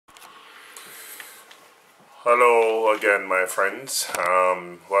Hello again, my friends.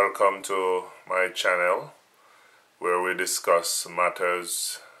 Welcome to my channel where we discuss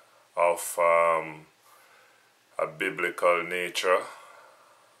matters of a biblical nature,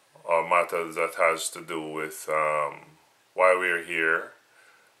 or matters that has to do with why we're here,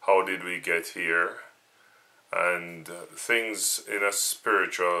 how did we get here, and things in a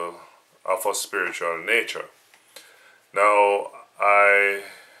spiritual nature. Now,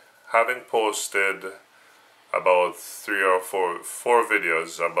 having posted about three or four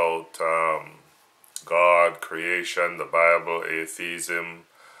videos about God, creation, the Bible, atheism,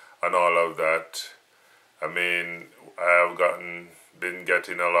 and all of that. I mean, I have been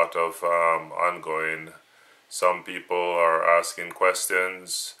getting a lot of ongoing. Some people are asking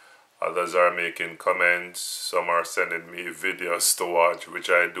questions, others are making comments, some are sending me videos to watch, which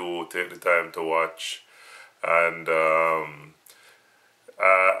I do take the time to watch, and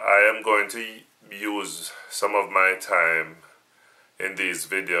I am going to use some of my time in these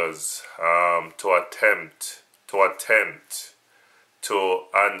videos to attempt to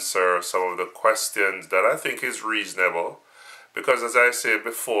answer some of the questions that I think is reasonable, because as I said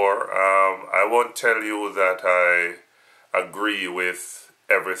before, I won't tell you that I agree with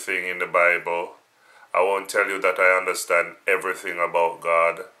everything in the Bible. I won't tell you that I understand everything about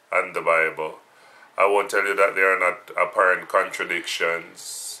God and the Bible. I won't tell you that there are not apparent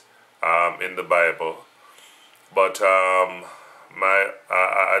contradictions in the Bible, but I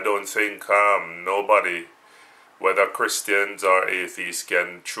don't think nobody, whether Christians or atheists,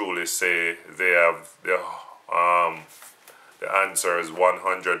 can truly say they have the answers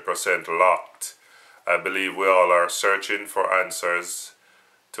 100% locked. I believe we all are searching for answers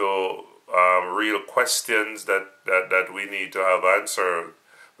to real questions that we need to have answered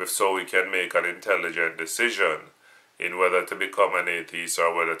so we can make an intelligent decision in whether to become an atheist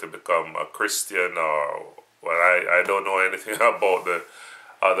or whether to become a Christian, or, well, I don't know anything about the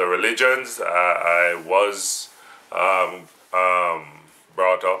other religions. I was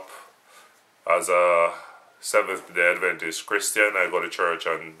brought up as a Seventh-day Adventist Christian. I go to church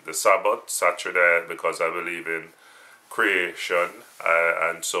on the Sabbath, Saturday, because I believe in creation,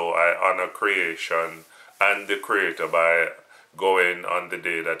 and so I honor creation and the Creator by going on the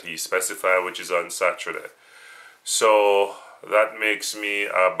day that He specified, which is on Saturday. So that makes me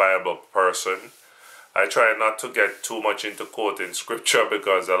a Bible person. I try not to get too much into quoting scripture,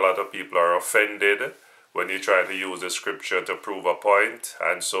 because a lot of people are offended when you try to use the scripture to prove a point,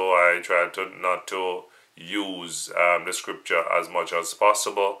 and so I try not to use the scripture as much as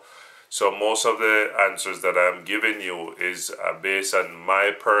possible. So most of the answers that I'm giving you is based on my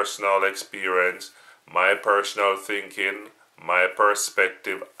personal experience, my personal thinking, my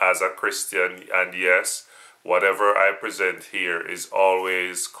perspective as a Christian, and yes, whatever I present here is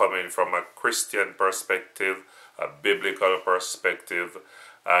always coming from a Christian perspective, a biblical perspective,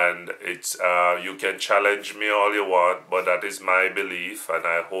 and it's you can challenge me all you want, but that is my belief and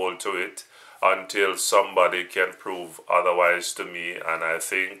I hold to it until somebody can prove otherwise to me. And I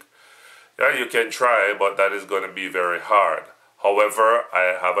think, yeah, you can try, but that is going to be very hard. However,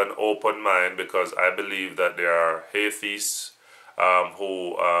 I have an open mind, because I believe that there are atheists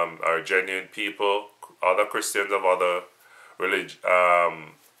who are genuine people, other Christians of other religion,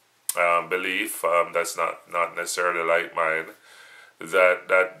 belief that's not necessarily like mine,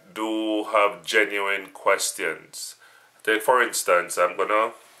 that do have genuine questions. Take for instance, I'm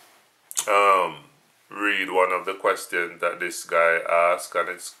gonna read one of the questions that this guy asked, and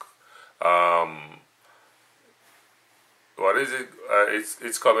it's what is it?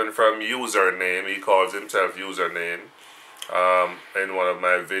 It's coming from username. He calls himself username in one of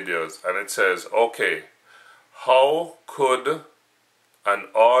my videos, and it says, okay, how could an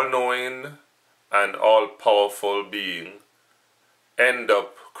all-knowing and all-powerful being end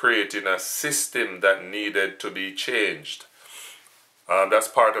up creating a system that needed to be changed? That's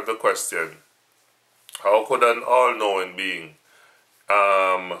part of the question. How could an all-knowing being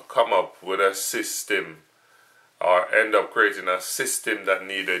come up with a system, or end up creating a system that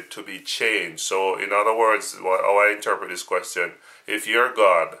needed to be changed? So in other words, how I interpret this question, if you're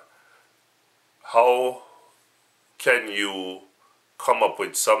God, how can you come up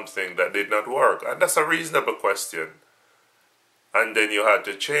with something that did not work? And that's a reasonable question. And then you had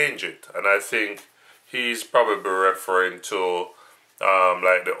to change it. And I think he's probably referring to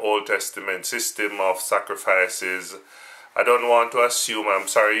like the Old Testament system of sacrifices. I don't want to assume, I'm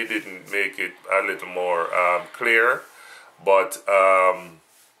sorry you didn't make it a little more clear, but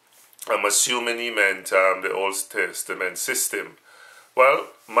I'm assuming he meant the Old Testament system. Well,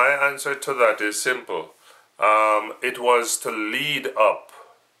 my answer to that is simple. It was to lead up.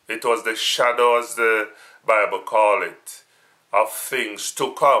 It was the shadows, Bible call it, of things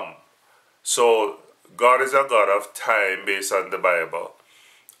to come. So God is a God of time based on the Bible,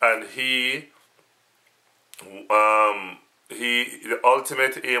 and the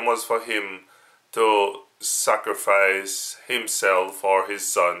ultimate aim was for him to sacrifice himself or his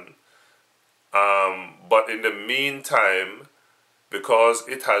son. But in the meantime, because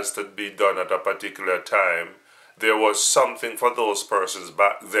it has to be done at a particular time, there was something for those persons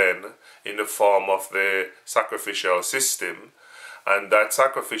back then in the form of the sacrificial system, and that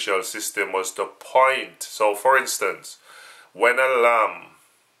sacrificial system was to point. So for instance, when a lamb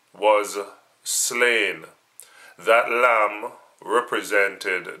was slain, that lamb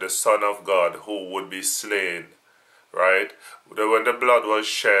represented the Son of God who would be slain, right? When the blood was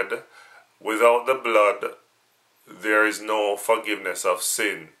shed, without the blood there is no forgiveness of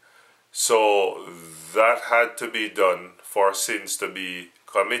sin. So that had to be done for sins to be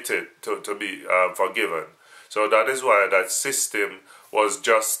committed, to be forgiven. So that is why that system was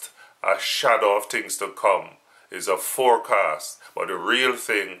just a shadow of things to come. It's a forecast. But the real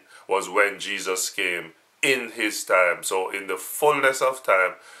thing was when Jesus came in his time. So in the fullness of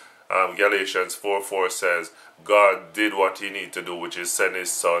time, Galatians 4:4 says, God did what he needed to do, which is send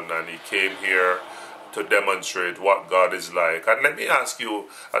his son, and he came here to demonstrate what God is like. And let me ask you,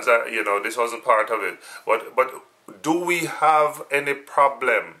 as this wasn't part of it, but do we have any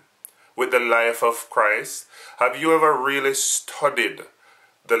problem with the life of Christ? Have you ever really studied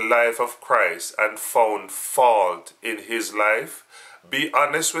the life of Christ and found fault in his life? Be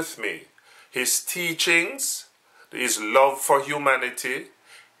honest with me. His teachings, his love for humanity,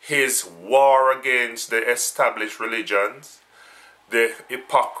 his war against the established religions, the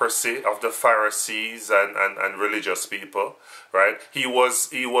hypocrisy of the Pharisees and religious people, right? He was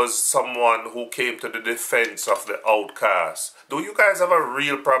someone who came to the defense of the outcast. Do you guys have a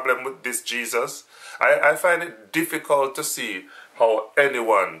real problem with this Jesus? I find it difficult to see how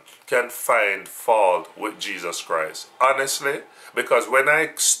anyone can find fault with Jesus Christ. Honestly, because when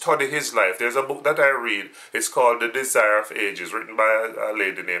I study his life, there's a book that I read, it's called The Desire of Ages, written by a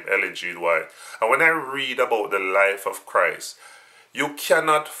lady named Ellen G. White. And when I read about the life of Christ, you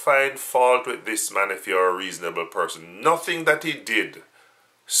cannot find fault with this man if you're a reasonable person. Nothing that he did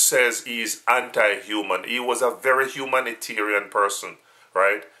says he's anti-human. He was a very humanitarian person,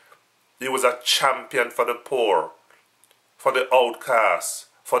 right? He was a champion for the poor, for the outcasts,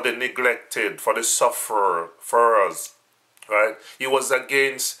 for the neglected, for the sufferers, right? He was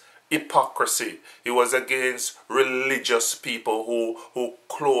against hypocrisy. He was against religious people who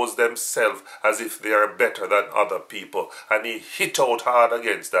close themselves as if they are better than other people. And he hit out hard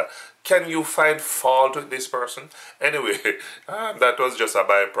against that. Can you find fault with this person? Anyway, that was just a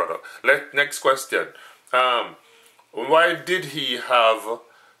byproduct. Next question. Why did he have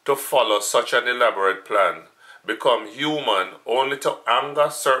to follow such an elaborate plan? Become human only to anger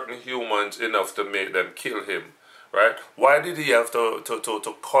certain humans enough to make them kill him? Right? Why did he have to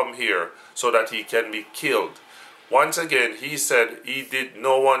come here so that he can be killed? Once again, he said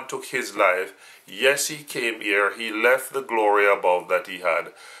no one took his life. Yes, he came here. He left the glory above that he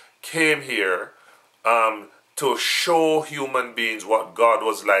had. Came here to show human beings what God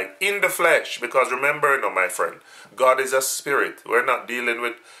was like in the flesh. Because remember, my friend, God is a spirit. We're not dealing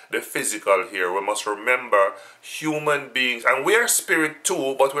with the physical here. We must remember human beings. And we're spirit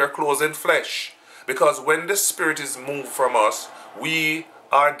too, but we're clothed in flesh. Because when the spirit is moved from us, we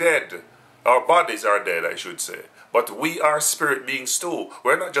are dead. Our bodies are dead, I should say. But we are spirit beings too.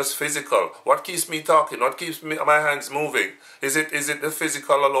 We're not just physical. What keeps me talking? What keeps my hands moving? Is it the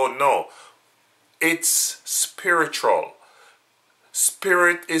physical alone? No. It's spiritual.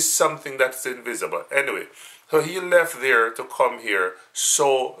 Spirit is something that's invisible. Anyway, so he left there to come here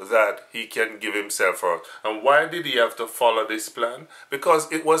so that he can give himself out. And why did he have to follow this plan?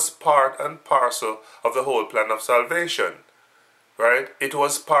 Because it was part and parcel of the whole plan of salvation. Right? It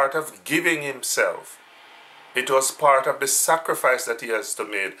was part of giving himself. It was part of the sacrifice that he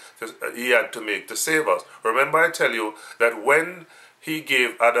had to make to save us. Remember, I tell you that when he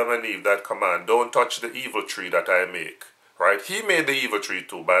gave Adam and Eve that command, don't touch the evil tree that I make. Right? He made the evil tree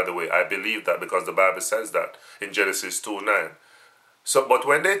too, by the way. I believe that because the Bible says that in Genesis 2:9. So, but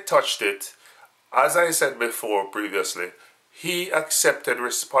when they touched it, as I said before previously, he accepted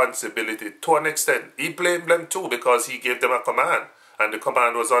responsibility to an extent. He blamed them too because he gave them a command and the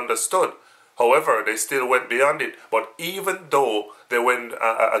command was understood. However, they still went beyond it. But even though they went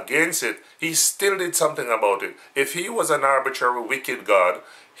against it, he still did something about it. If he was an arbitrary, wicked God,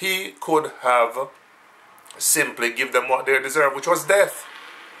 he could have simply give them what they deserve, which was death.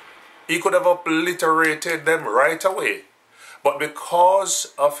 He could have obliterated them right away. But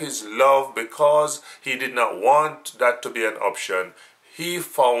because of his love, because he did not want that to be an option, he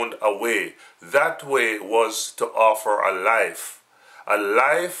found a way. That way was to offer a life. A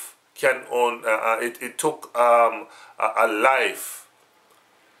life can own. It took a life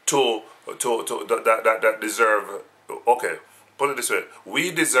that deserve. Okay, put it this way: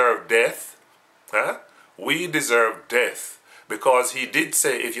 we deserve death. Huh? We deserve death because he did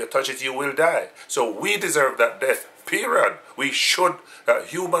say, "If you touch it, you will die." So we deserve that death. Period. We should.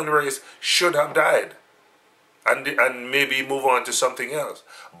 Human race should have died, and maybe move on to something else.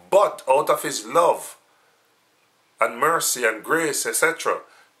 But out of his love and mercy and grace, etc.,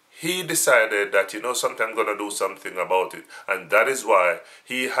 he decided that, you know something, I'm going to do something about it. And that is why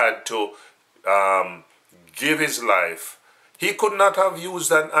he had to give his life. He could not have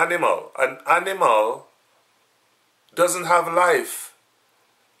used an animal. An animal doesn't have life.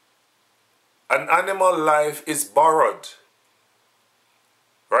 An animal life is borrowed.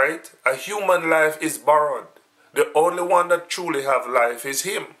 Right? A human life is borrowed. The only one that truly have life is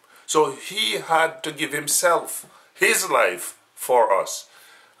him. So he had to give himself, his life, for us.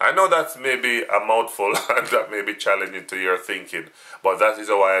 I know that may be a mouthful and that may be challenging to your thinking, but that is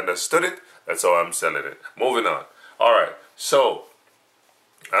how I understood it. That's how I'm selling it. Moving on. All right. So,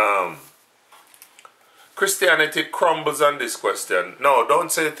 Christianity crumbles on this question. No,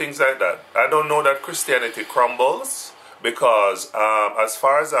 don't say things like that. I don't know that Christianity crumbles because, as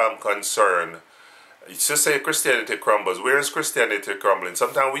far as I'm concerned, to say Christianity crumbles, where is Christianity crumbling?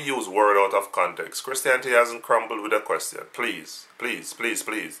 Sometimes we use word out of context. Christianity hasn't crumbled with a question. Please, please, please,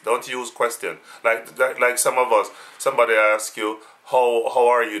 please, don't use question. Like some of us, somebody asks you, how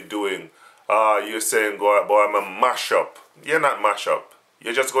are you doing? You're saying, boy, I'm a mash up. You're not mash up.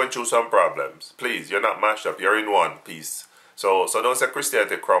 You're just going through some problems. Please, you're not mashed up. You're in one piece. So don't say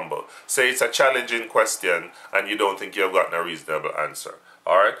Christianity crumble. Say it's a challenging question and you don't think you've gotten a reasonable answer.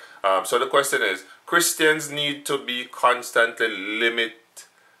 All right. So the question is: Christians need to be constantly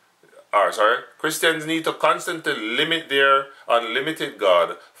Christians need to constantly limit their unlimited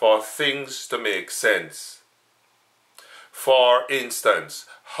God for things to make sense. For instance,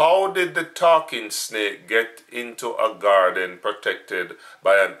 how did the talking snake get into a garden protected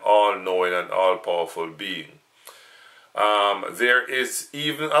by an all-knowing and all-powerful being? There is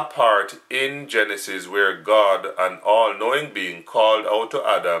even a part in Genesis where God, an all-knowing being, called out to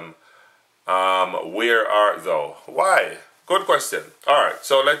Adam, "Where art thou?" Why? Good question. All right,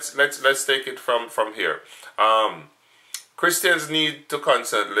 so let's take it from here. Christians need to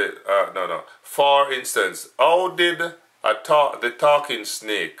constantly For instance, how did the talking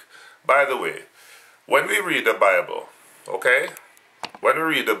snake? By the way, when we read the Bible, okay, when we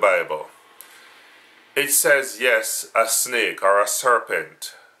read the Bible, it says, yes, a snake or a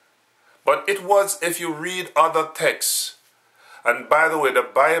serpent. But it was, if you read other texts, and by the way, the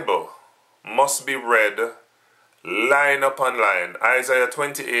Bible must be read line upon line. Isaiah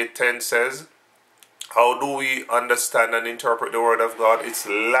 28:10 says, how do we understand and interpret the word of God? It's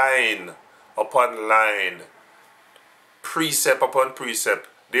line upon line, precept upon precept.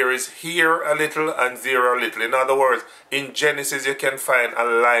 There is here a little and there a little. In other words, in Genesis you can find a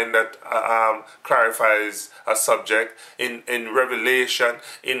line that clarifies a subject. In Revelation,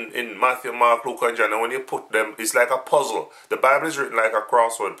 in Matthew, Mark, Luke, and John, and when you put them, it's like a puzzle. The Bible is written like a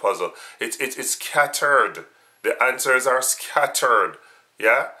crossword puzzle. It's scattered. The answers are scattered.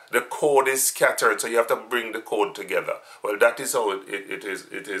 Yeah, the code is scattered, so you have to bring the code together. Well, that is how it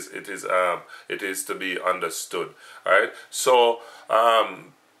is to be understood. All right. So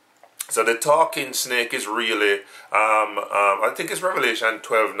so the talking snake is really I think it's Revelation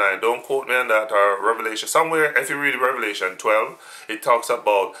 12:9. Don't quote me on that, or Revelation somewhere. If you read Revelation 12, it talks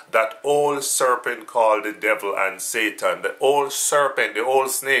about that old serpent called the devil and Satan. The old serpent, the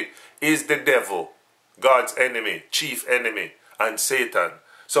old snake, is the devil, God's enemy, chief enemy, and Satan.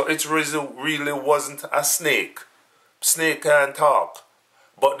 So it really wasn't a snake. Snake can't talk,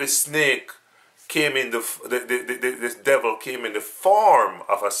 but the snake came in the devil came in the form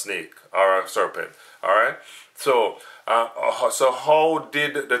of a snake or a serpent. All right. So so how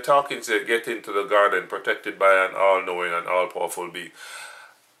did the talking snake get into the garden protected by an all-knowing and all-powerful being?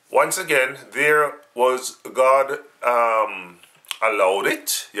 Once again, there was God allowed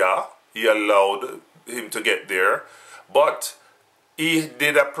it. Yeah, he allowed him to get there, but he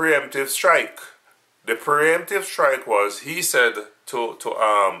did a preemptive strike. The preemptive strike was, he said to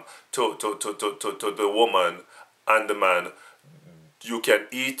the woman and the man, you can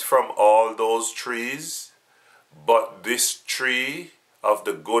eat from all those trees, but this tree of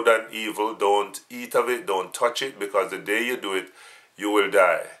the good and evil, don't eat of it, don't touch it, because the day you do it, you will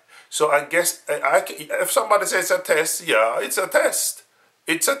die. So I guess if somebody says it's a test, yeah, it's a test.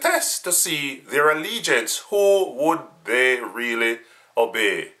 It's a test to see their allegiance. Who would they really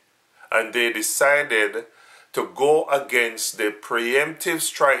obey? And they decided to go against the preemptive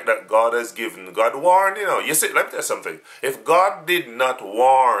strike that God has given. God warned, you see, let me tell you something. If God did not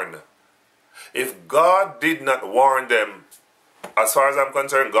warn them, as far as I'm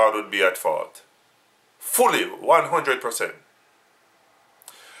concerned, God would be at fault. Fully, 100%.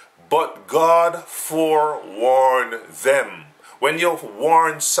 But God forewarned them. When you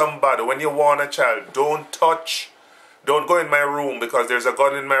warn somebody, when you warn a child, don't go in my room because there's a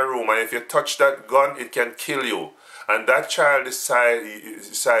gun in my room, and if you touch that gun, it can kill you. And that child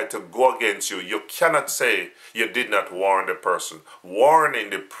decide to go against you. You cannot say you did not warn the person. Warning,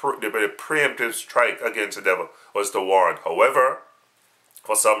 the preemptive strike against the devil was to warn. However,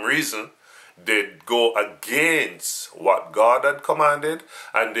 for some reason, they go against what God had commanded,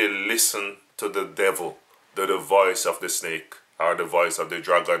 and they listen to the devil, to the voice of the snake, or the voice of the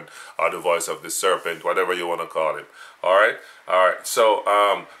dragon, or the voice of the serpent, whatever you want to call him. All right. So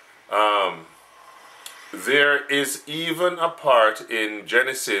there is even a part in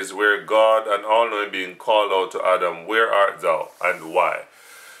Genesis where God, an all-knowing being, called out to Adam, "Where art thou, and why?"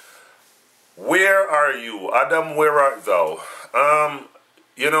 Where are you, Adam? Where art thou?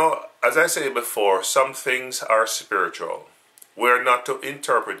 As I said before, some things are spiritual. We're not to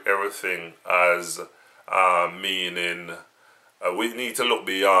interpret everything as meaning. We need to look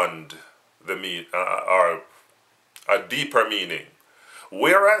beyond the or a deeper meaning.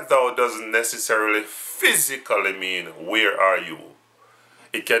 Where art thou doesn't necessarily physically mean where are you.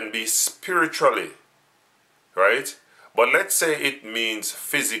 It can be spiritually, right? But let's say it means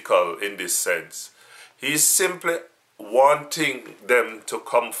physical in this sense. He's simply wanting them to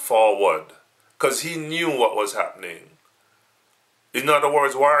come forward because he knew what was happening. In other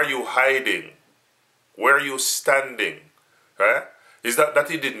words, why are you hiding? Where are you standing? Right? Is that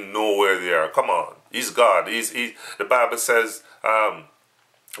he didn't know where they are? Come on. He's God. The Bible says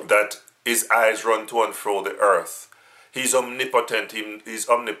that his eyes run to and fro the earth. He's omnipotent. He's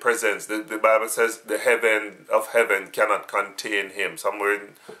omnipresent. The Bible says the heaven of heaven cannot contain him. Somewhere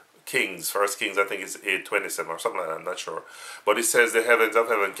in Kings, 1 Kings, I think it's 8:27 or something like that, I'm not sure. But it says the heavens of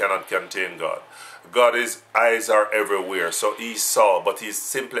heaven cannot contain God. God's eyes are everywhere. So he saw, but he's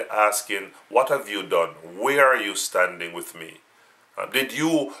simply asking, what have you done? Where are you standing with me? Did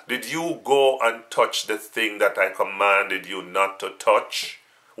you go and touch the thing that I commanded you not to touch?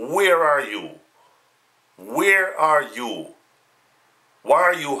 Where are you? Where are you? Why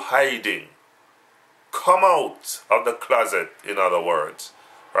are you hiding? Come out of the closet, in other words.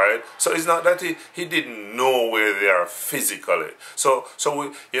 Right? So it's not that he didn't know where they are physically. So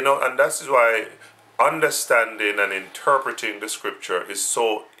we, and that's why understanding and interpreting the scripture is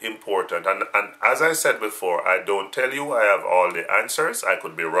so important. And as I said before, I don't tell you I have all the answers. I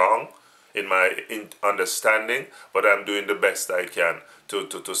could be wrong in my understanding, but I'm doing the best I can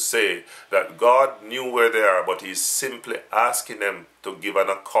to say that God knew where they are, but he's simply asking them to give an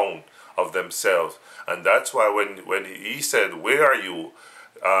account of themselves. And that's why when he said, "Where are you?"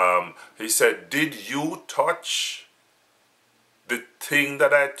 He said, "Did you touch the thing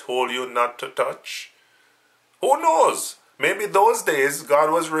that I told you not to touch?" Who knows? Maybe those days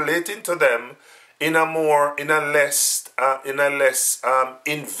God was relating to them in a less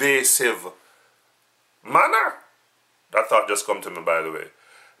invasive manner. That thought just come to me, by the way.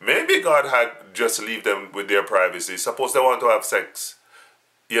 Maybe God had just leave them with their privacy. Suppose they want to have sex.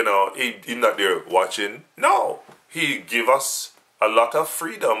 He's not there watching. No, he give us a lot of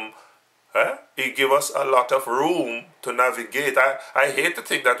freedom. He give us a lot of room to navigate. I hate to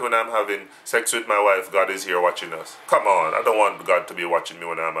think that when I'm having sex with my wife, God is here watching us. Come on, I don't want God to be watching me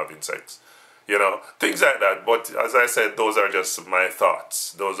when I'm having sex. Things like that. But as I said, those are just my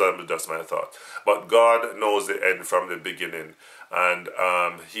thoughts. But God knows the end from the beginning. And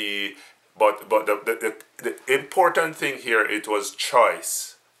the important thing here, it was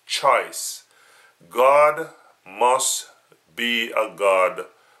choice. Choice. God must be a God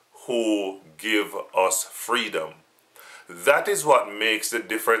who give us freedom. That is what makes the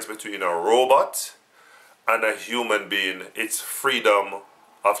difference between a robot and a human being. It's freedom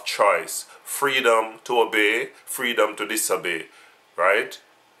of choice, freedom to obey, freedom to disobey, right?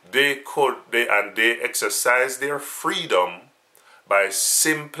 They exercise their freedom by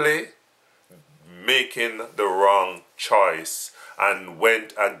simply making the wrong choice and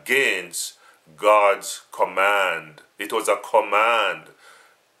went against God's command. It was a command.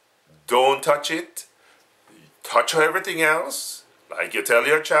 Don't touch it. Touch everything else. Like you tell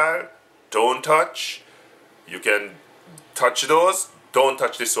your child, don't touch. You can touch those, don't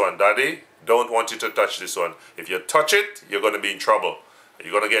touch this one. Daddy, don't want you to touch this one. If you touch it, you're going to be in trouble.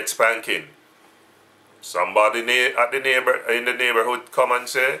 You're going to get spanking. Somebody in the neighborhood come and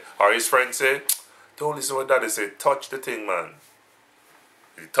say, or his friend say, don't listen to what daddy say, touch the thing, man.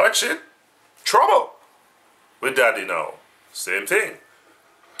 You touch it, trouble. With daddy now, same thing.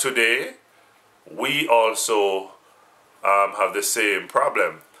 Today, we also have the same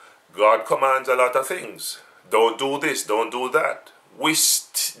problem. God commands a lot of things. Don't do this, don't do that. We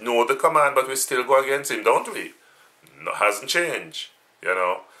know the command, but we still go against him, don't we? No, hasn't changed, you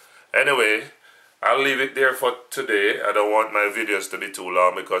know. Anyway, I'll leave it there for today. I don't want my videos to be too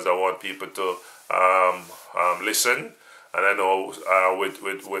long because I want people to listen. And I know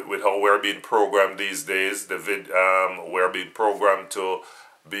with how we're being programmed these days, we're being programmed to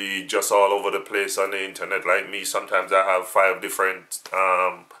be just all over the place on the internet. Like me, sometimes I have 5 different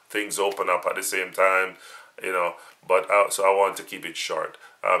things open up at the same time, you know. But so I want to keep it short.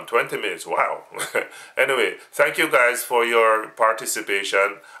 20 minutes, wow. Anyway, thank you guys for your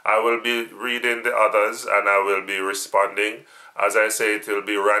participation. I will be reading the others and I will be responding. As I say, it will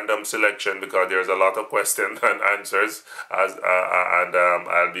be random selection because there's a lot of questions and answers,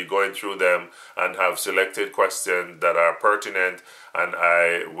 I'll be going through them and have selected questions that are pertinent, and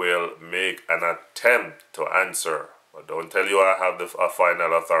I will make an attempt to answer. I don't tell you I have a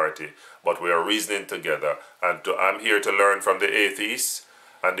final authority, but we are reasoning together, and I'm here to learn from the atheist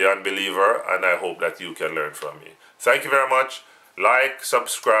and the unbeliever, and I hope that you can learn from me. Thank you very much. Like,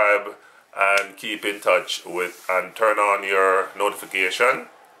 subscribe, and keep in touch with, and turn on your notification.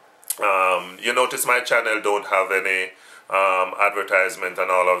 You notice my channel don't have any advertisement and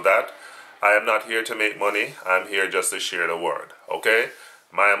all of that. I am not here to make money. I'm here just to share the word, okay?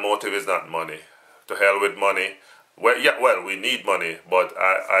 My motive is not money. To hell with money. Well, yeah, well, we need money, but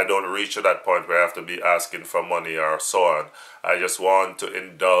I don't reach to that point where I have to be asking for money or so on. I just want to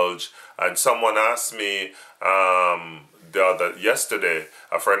indulge. And someone asked me yesterday,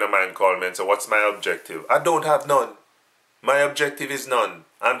 a friend of mine called me and said, what's my objective? I don't have none. My objective is none.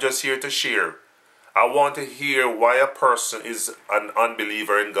 I'm just here to share. I want to hear why a person is an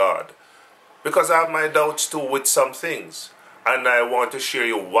unbeliever in God. Because I have my doubts too with some things. And I want to share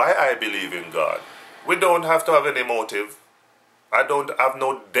you why I believe in God. We don't have to have any motive. I don't have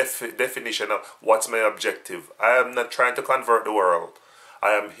no definition of what's my objective. I am not trying to convert the world.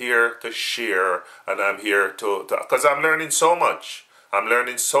 I am here to share, and I'm here to because I'm learning so much. I'm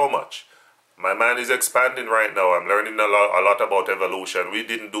learning so much. My mind is expanding right now. I'm learning a lot about evolution. We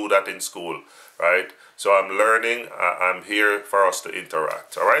didn't do that in school, right? So I'm learning. I'm here for us to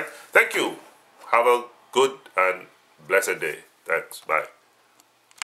interact, all right? Thank you. Have a good and blessed day. Thanks. Bye.